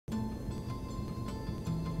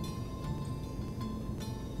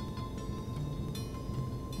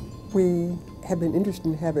We have been interested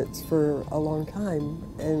in habits for a long time,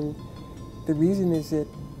 and the reason is that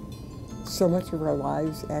so much of our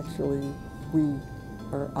lives, actually, we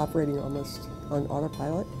are operating almost on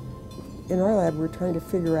autopilot. In our lab, we're trying to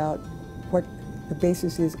figure out what the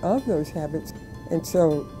basis is of those habits. And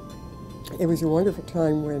so it was a wonderful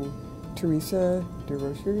time when Teresa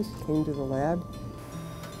Desrochers came to the lab.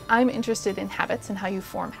 I'm interested in habits and how you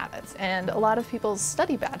form habits, and a lot of people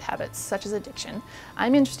study bad habits, such as addiction.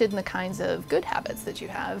 I'm interested in the kinds of good habits that you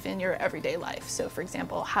have in your everyday life. So for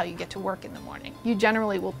example, how you get to work in the morning. You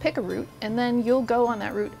generally will pick a route, and then you'll go on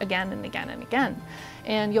that route again and again and again,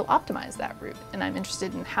 and you'll optimize that route. And I'm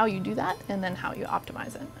interested in how you do that, and then how you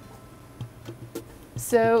optimize it.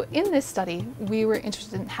 So in this study, we were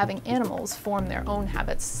interested in having animals form their own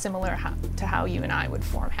habits similar to how you and I would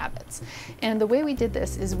form habits. And the way we did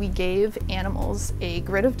this is we gave animals a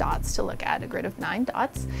grid of dots to look at, a grid of 9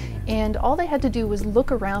 dots, and all they had to do was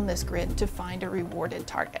look around this grid to find a rewarded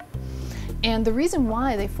target. And the reason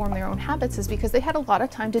why they formed their own habits is because they had a lot of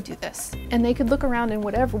time to do this, and they could look around in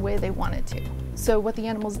whatever way they wanted to. So what the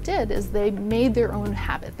animals did is they made their own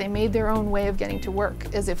habit. They made their own way of getting to work,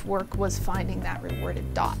 as if work was finding that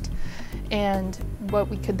rewarded dot. And what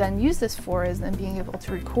we could then use this for is then being able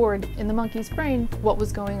to record in the monkey's brain what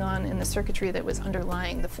was going on in the circuitry that was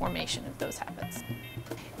underlying the formation of those habits.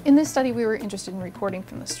 In this study, we were interested in recording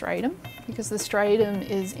from the striatum because the striatum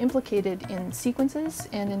is implicated in sequences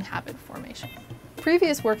and in habit formation.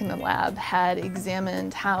 Previous work in the lab had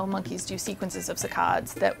examined how monkeys do sequences of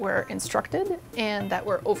saccades that were instructed and that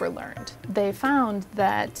were overlearned. They found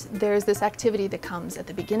that there's this activity that comes at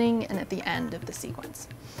the beginning and at the end of the sequence.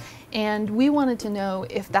 And we wanted to know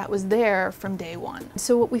if that was there from day one.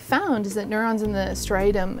 So what we found is that neurons in the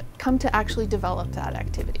striatum come to actually develop that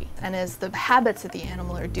activity. And as the habits that the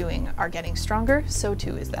animal are doing are getting stronger, so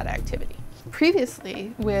too is that activity.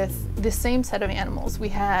 Previously, with the same set of animals, we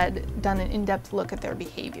had done an in-depth look at their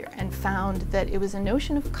behavior and found that it was a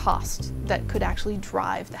notion of cost that could actually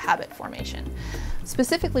drive the habit formation.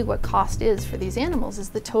 Specifically, what cost is for these animals is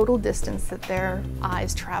the total distance that their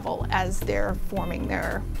eyes travel as they're forming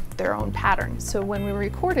their own pattern. So when we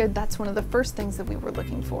recorded, that's one of the first things that we were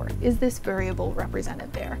looking for. Is this variable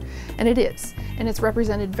represented there? And it is. And it's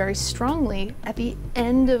represented very strongly at the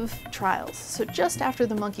end of trials. So just after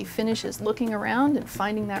the monkey finishes looking around and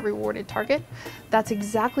finding that rewarded target, that's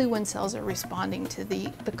exactly when cells are responding to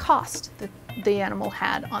the cost that the animal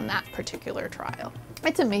had on that particular trial.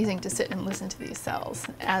 It's amazing to sit and listen to these cells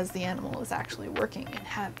as the animal is actually working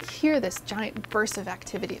and hear this giant burst of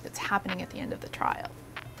activity that's happening at the end of the trial.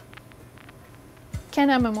 Ken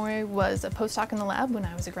Amemori was a postdoc in the lab when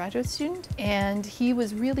I was a graduate student, and he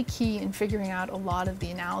was really key in figuring out a lot of the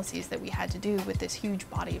analyses that we had to do with this huge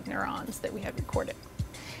body of neurons that we had recorded.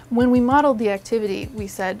 When we modeled the activity, we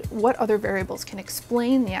said, what other variables can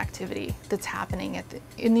explain the activity that's happening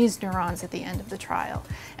in these neurons at the end of the trial?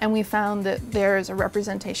 And we found that there's a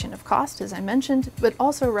representation of cost, as I mentioned, but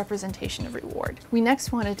also a representation of reward. We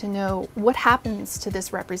next wanted to know what happens to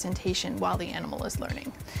this representation while the animal is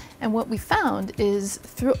learning. And what we found is,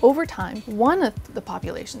 over time, one of the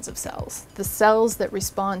populations of cells, the cells that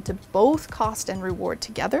respond to both cost and reward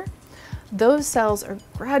together, those cells are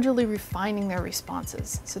gradually refining their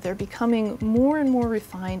responses. So they're becoming more and more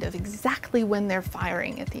refined of exactly when they're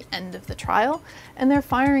firing at the end of the trial, and they're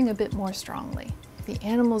firing a bit more strongly. The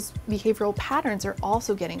animal's behavioral patterns are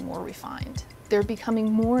also getting more refined. They're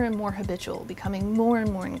becoming more and more habitual, becoming more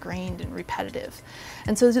and more ingrained and repetitive.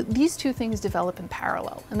 And so these two things develop in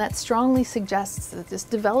parallel, and that strongly suggests that this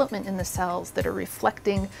development in the cells that are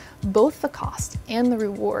reflecting both the cost and the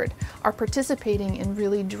reward are participating in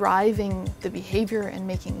really driving the behavior and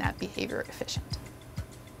making that behavior efficient.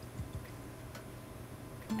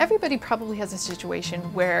 Everybody probably has a situation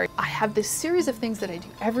where I have this series of things that I do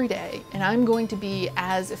every day and I'm going to be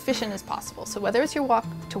as efficient as possible. So whether it's your walk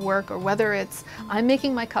to work or whether it's I'm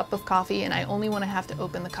making my cup of coffee and I only want to have to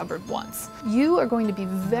open the cupboard once, you are going to be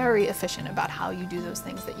very efficient about how you do those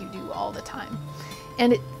things that you do all the time.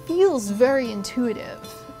 And it feels very intuitive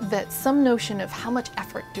that some notion of how much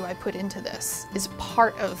effort do I put into this is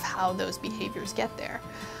part of how those behaviors get there.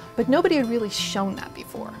 But nobody had really shown that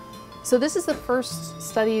before. So this is the first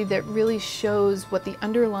study that really shows what the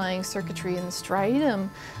underlying circuitry in the striatum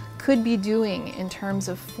could be doing in terms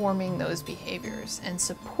of forming those behaviors and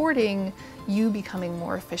supporting you becoming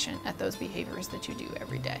more efficient at those behaviors that you do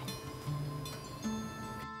every day.